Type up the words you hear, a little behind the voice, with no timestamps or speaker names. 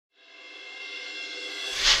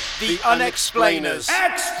The Unexplainers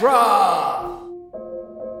Extra!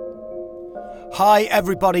 Hi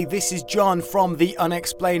everybody, this is John from The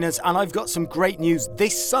Unexplainers, and I've got some great news.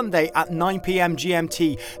 This Sunday at 9pm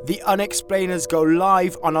GMT, The Unexplainers go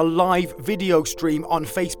live on a live video stream on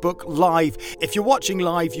Facebook Live. If you're watching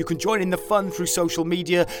live, you can join in the fun through social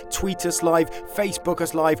media, tweet us live, Facebook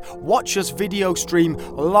us live, watch us video stream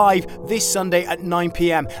live this Sunday at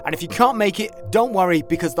 9pm. And if you can't make it, don't worry,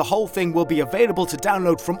 because the whole thing will be available to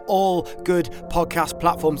download from all good podcast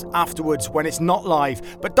platforms afterwards when it's not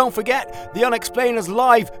live. But don't forget, The Unexplainers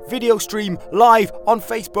live video stream live on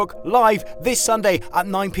Facebook live this Sunday at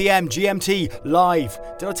 9pm GMT live.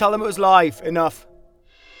 Did I tell them it was live? Enough.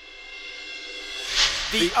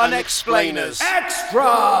 The Unexplainers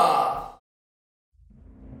Extra!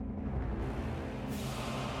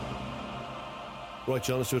 Right,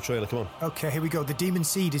 John, let's do a trailer, come on. Okay, here we go. The Demon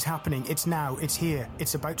Seed is happening. It's now. It's here.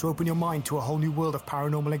 It's about to open your mind to a whole new world of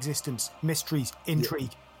paranormal existence, mysteries,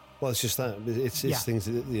 intrigue. Well, it's just that. It's things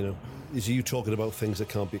that, is you talking about things that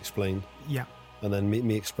can't be explained. Yeah. And then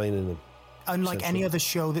me explaining them. Unlike any other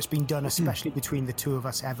show that's been done, especially between the two of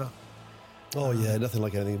us ever. Oh, yeah, nothing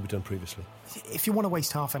like anything we've done previously. If you want to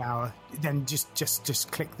waste half an hour, then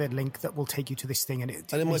just click the link that will take you to this thing. And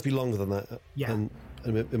it might be longer than that. Yeah. And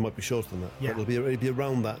it might be shorter than that. Yeah. But it'll be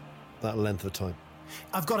around that length of time.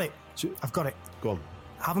 I've got it. Go on.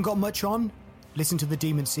 Haven't got much on. Listen to the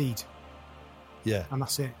Demon Seed. Yeah. And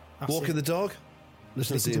that's it. Walking the dog.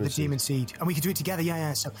 Listen to the Demon Seed. And we can do it together,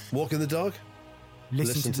 yeah. So walking the dog.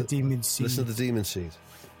 Listen to the Demon Seed. Listen to the Demon Seed.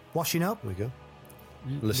 Washing up. There we go.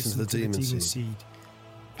 Listen to the Demon Seed.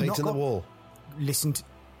 Painting the wall. Listen to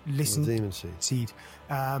the Demon Seed.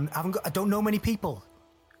 I don't know many people.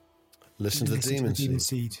 Listen to the Demon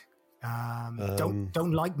Seed.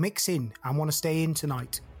 Don't like mixing. I want to stay in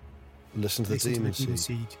tonight. Listen to the Demon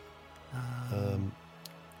Seed.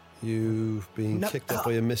 You've been kicked out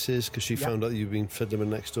by your missus because she found out you've been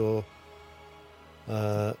fiddling next door.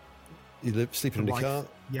 You live sleeping in the car.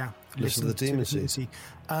 Yeah. Listen to the Demon Seed.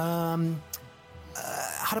 Had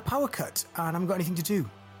a power cut and I haven't got anything to do.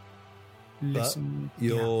 Listen. But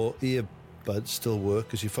your earbuds still work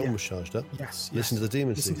because your phone was charged up. Yes. Listen to the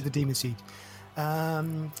Demon Seed. Listen to the Demon Seed.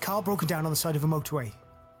 Car broken down on the side of a motorway.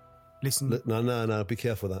 Listen. No. Be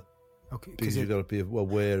careful with that. Okay. Because you've got to be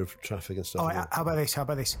aware of traffic and stuff. Oh, how about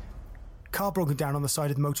this? Car broken down on the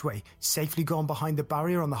side of the motorway. Safely gone behind the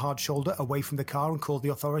barrier on the hard shoulder, away from the car, and called the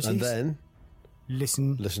authorities. And then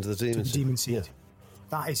listen to the Demon Seed. Yeah.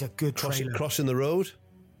 That is a good trailer. Crossing the road.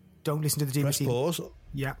 Don't listen to the Demon Seed. Press pause.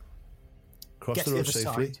 Yeah. Cross the road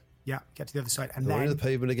safely. Side. Yeah. Get to the other side, and go then into the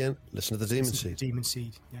pavement again. Listen to the Demon Seed. Demon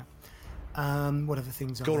Seed. Yeah. What other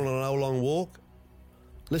things? Going on an hour-long walk.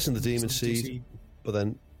 Listen to the Demon Seed. But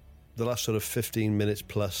then the last sort of 15 minutes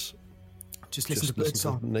plus. Just listen to bird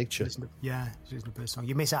song. Nature. Listen to bird song.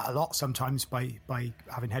 You miss out a lot sometimes by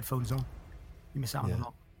having headphones on. You miss out on a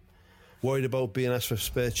lot. Worried about being asked for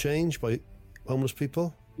spare change by homeless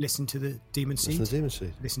people? Listen to the Demon Seed. Listen to the Demon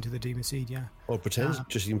Seed. Listen to the Demon Seed, yeah. Or pretend,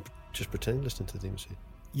 just pretend listening to the Demon Seed.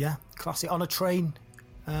 Yeah, classic. On a train,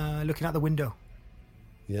 looking out the window.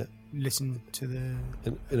 Yeah. Listen to the...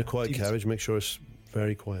 In a quiet carriage, make sure it's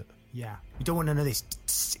very quiet. Yeah. You don't want none of this...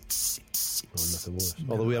 nothing worse.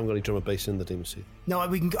 No. Although we haven't got any drum and bass in the Demon Seed. No, I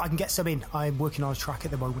can get some in. I'm working on a track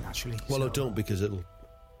at the moment, actually. Well, don't, because it'll...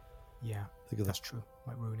 Yeah, that's true.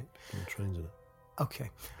 Might ruin it. Trains in it. Okay.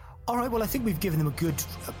 All right, well, I think we've given them a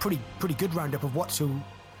pretty good roundup of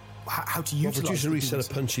how to utilise. Producer Reese said a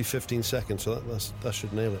punchy 15 seconds, so that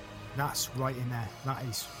should nail it. That's right in there. That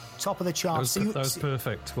is top of the charts. That was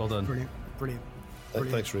perfect. Well done. Brilliant.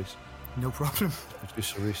 Thanks, Reese. No problem.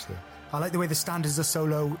 Producer Reese there. I like the way the standards are so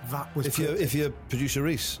low. That was if you're Producer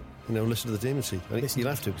Reese, listen to the Demon Seed. You'll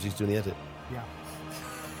have to because he's doing the edit. Yeah.